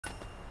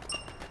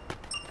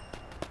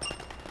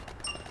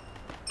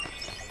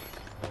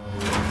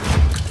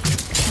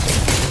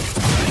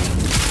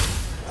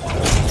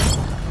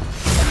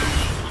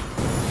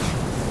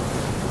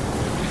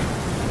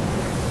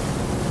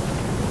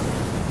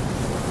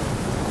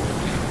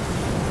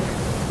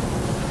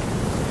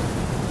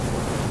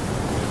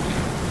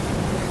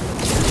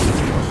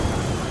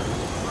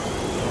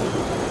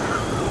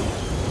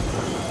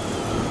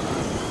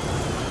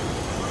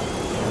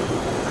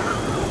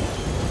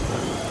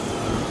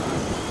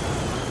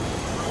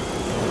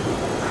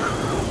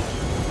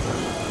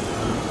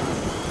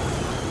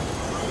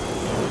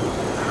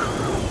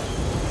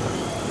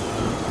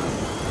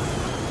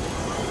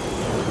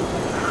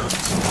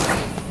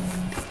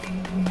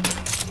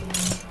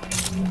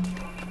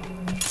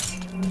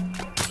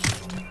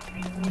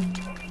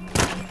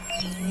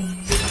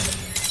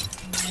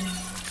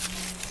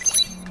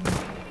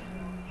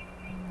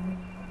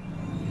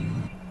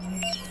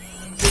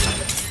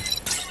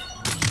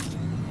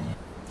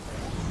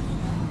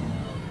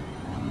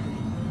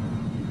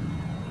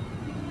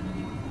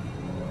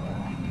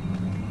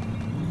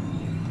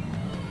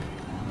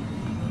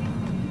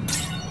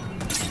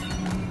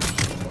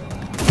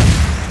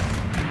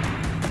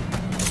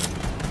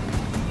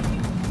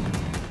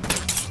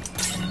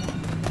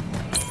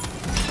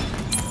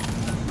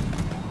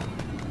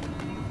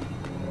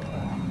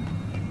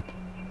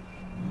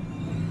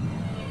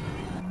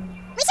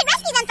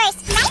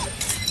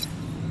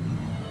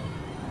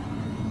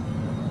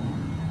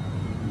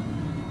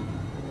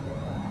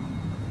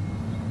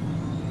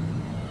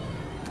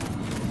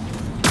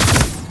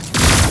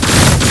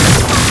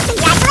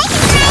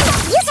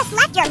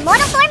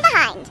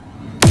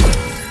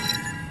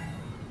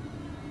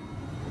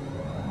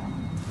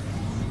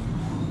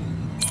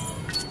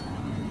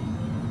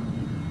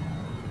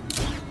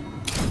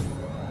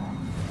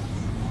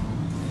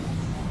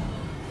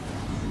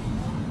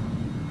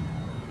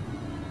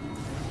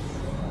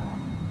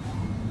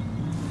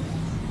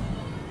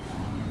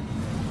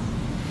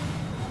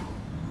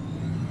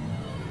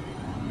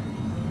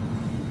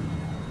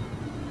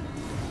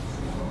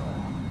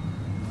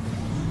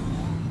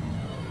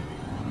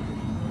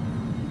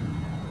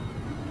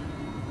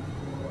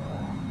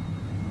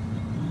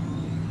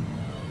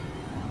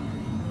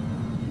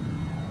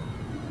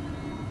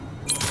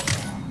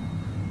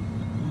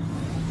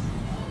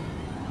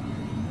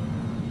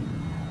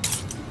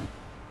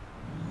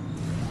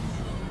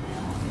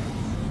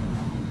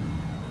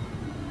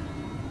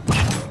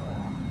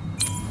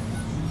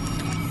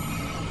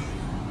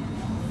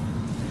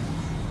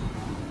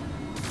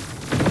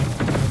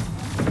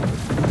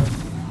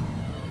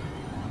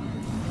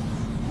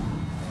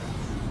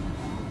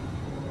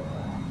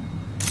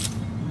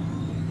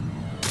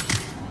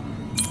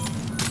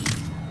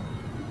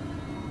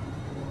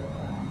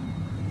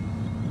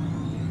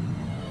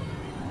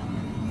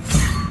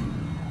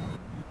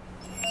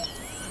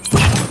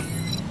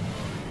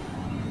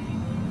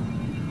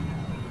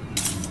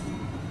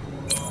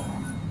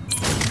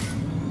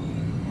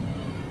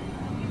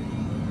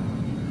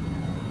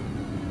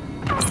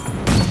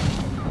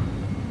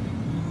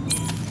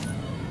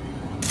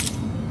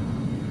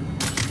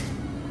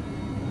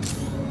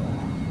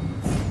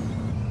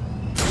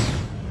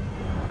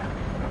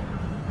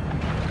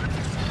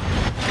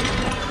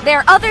There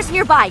are others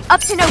nearby,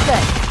 up to no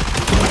good.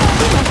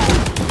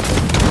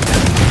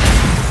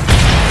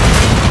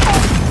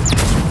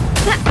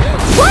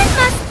 One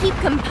must keep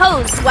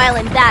composed while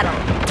in battle.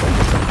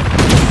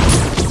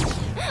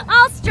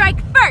 I'll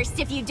strike first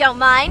if you don't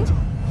mind.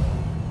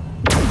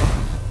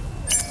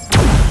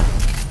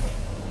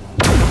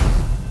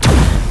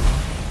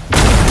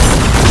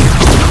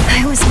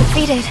 I was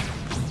defeated.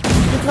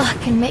 Good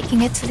luck in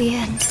making it to the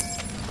end.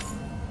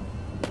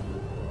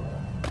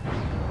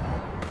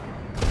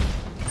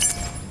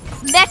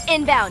 Mech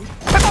inbound.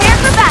 Prepare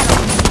for battle.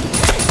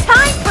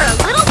 Time for a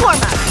little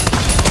warm-up.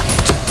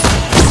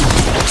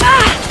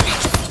 Ah!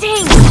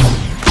 Stings!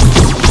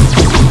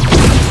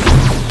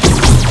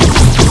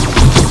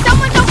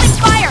 Someone's opening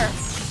fire!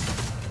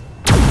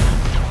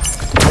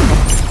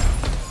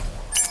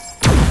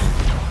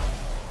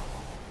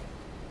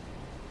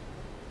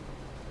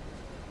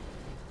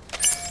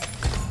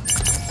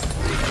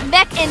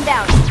 Mech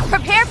inbound.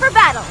 Prepare for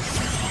battle.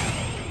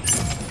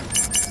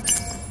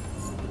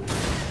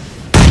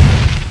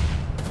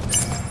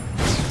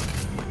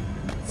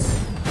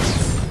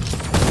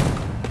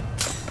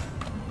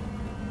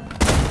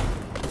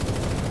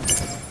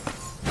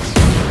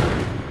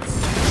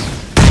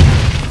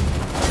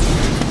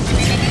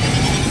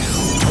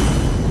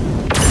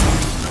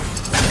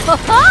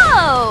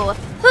 Ho-ho!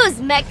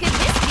 Whose mech could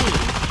this be?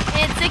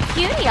 It's a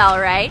cutie, all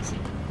right.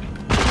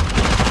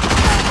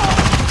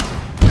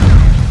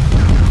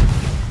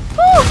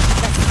 Whew!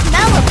 The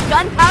smell of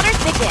gunpowder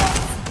thickens.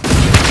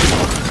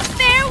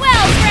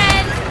 Farewell,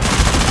 friend!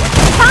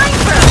 Time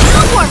for a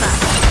little warm-up.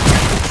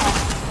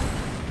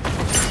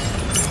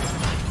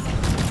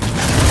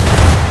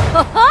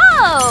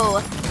 Ho-ho!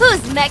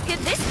 Whose mech could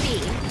this be?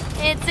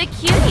 It's a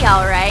cutie,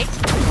 all right.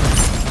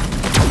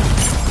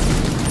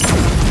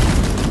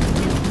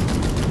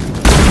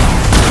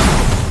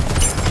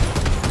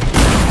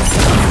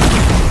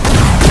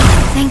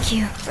 Thank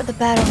you for the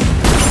battle.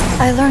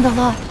 I learned a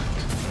lot.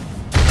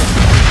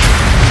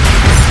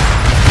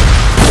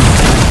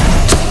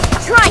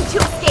 Trying to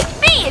escape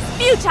me is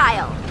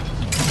futile!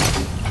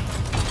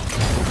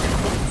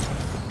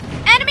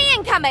 Enemy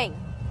incoming!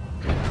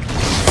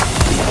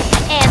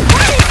 And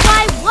that is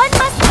why one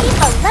must keep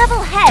a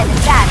level head in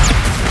battle.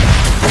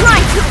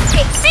 Trying to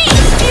escape me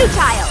is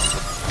futile!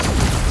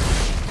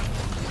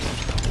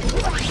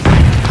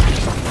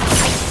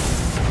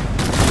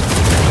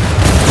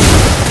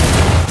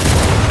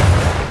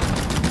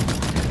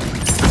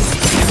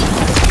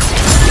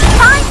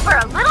 For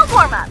a little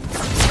warm-up.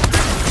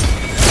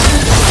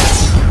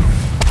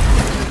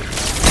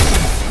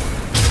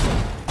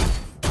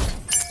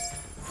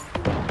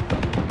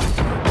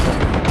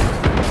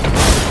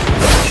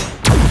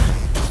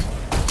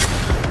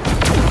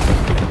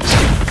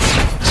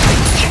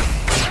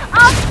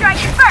 I'll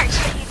strike first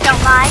if you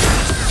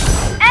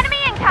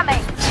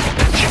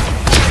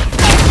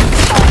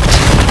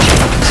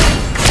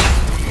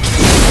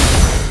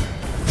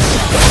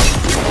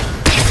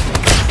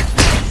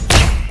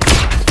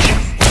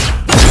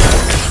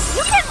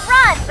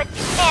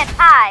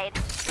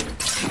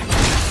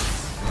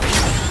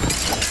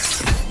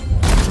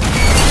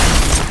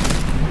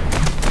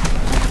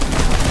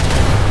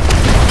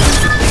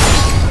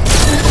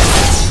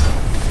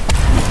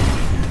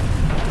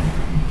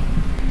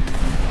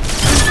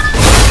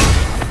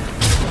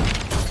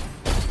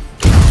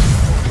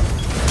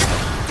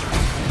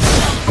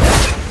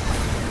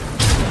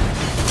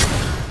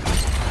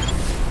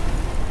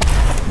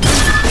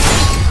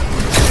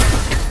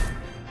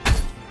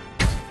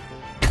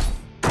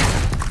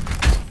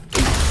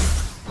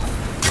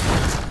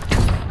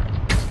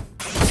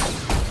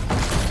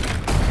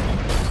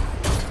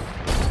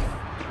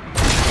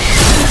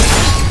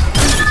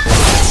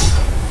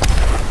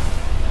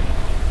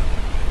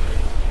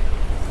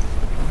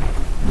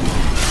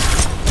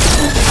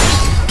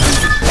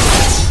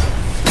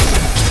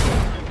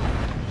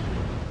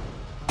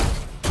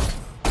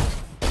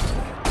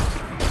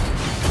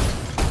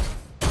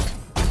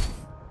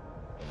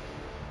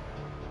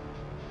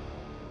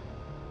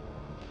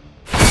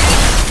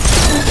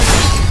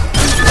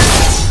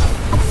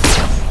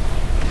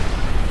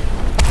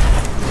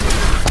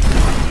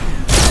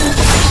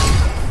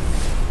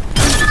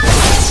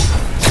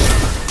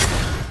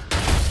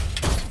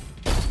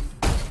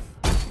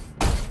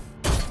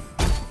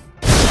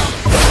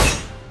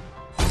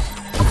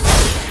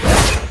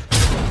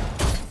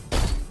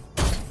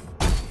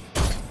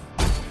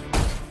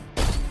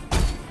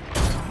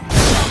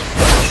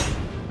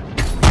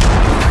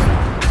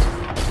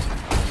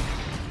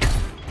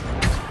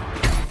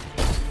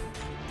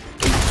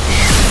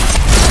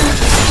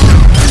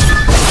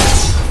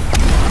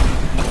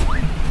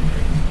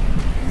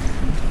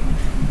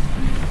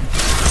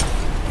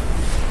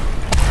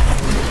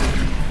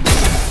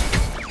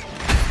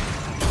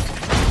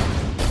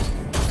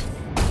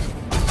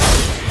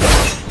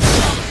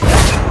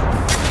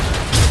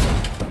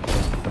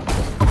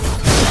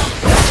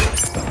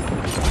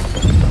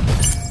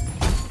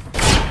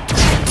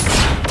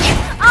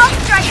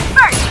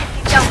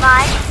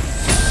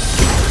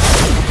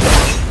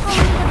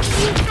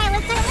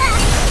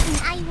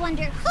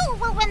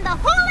will win the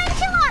whole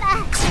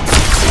enchilada!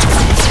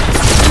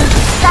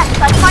 That's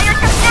gunfire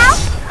just now?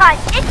 I'm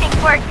itching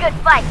for a good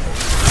fight!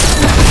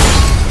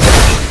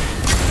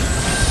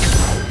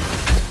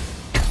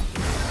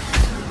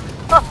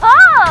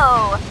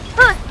 Ho-ho!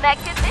 Whose mech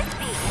could this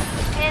be?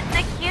 It's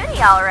a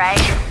cutie,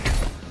 alright.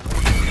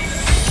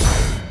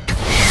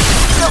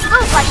 You'll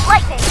move like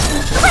lightning!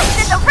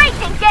 Swift as a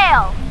raging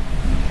gale!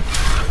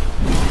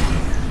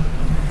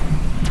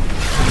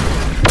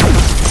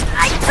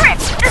 I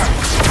tripped!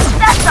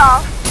 That's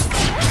all.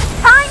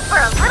 Time for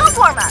a little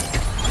warm-up.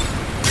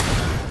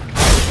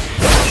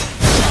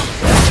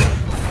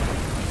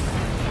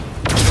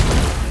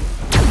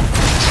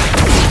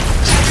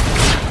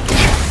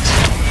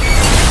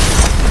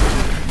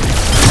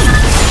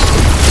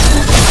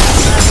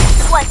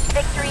 Once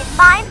victory is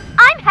mine,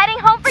 I'm heading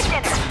home for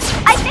dinner.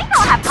 I think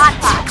I'll have hot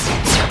pot.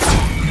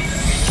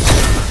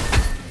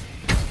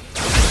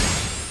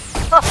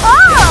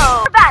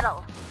 Ho-ho! For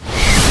battle.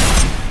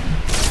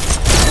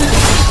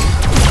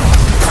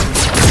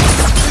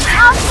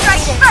 I'll strike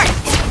first,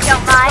 if you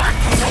don't mind.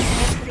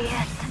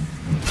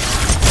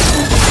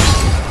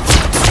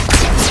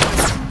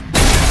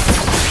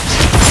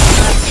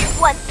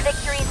 Once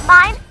victory is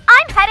mine,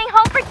 I'm heading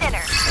home for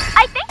dinner.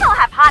 I think I'll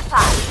have hot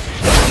pot.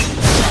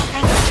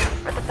 Thank you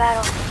for the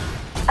battle.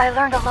 I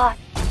learned a lot.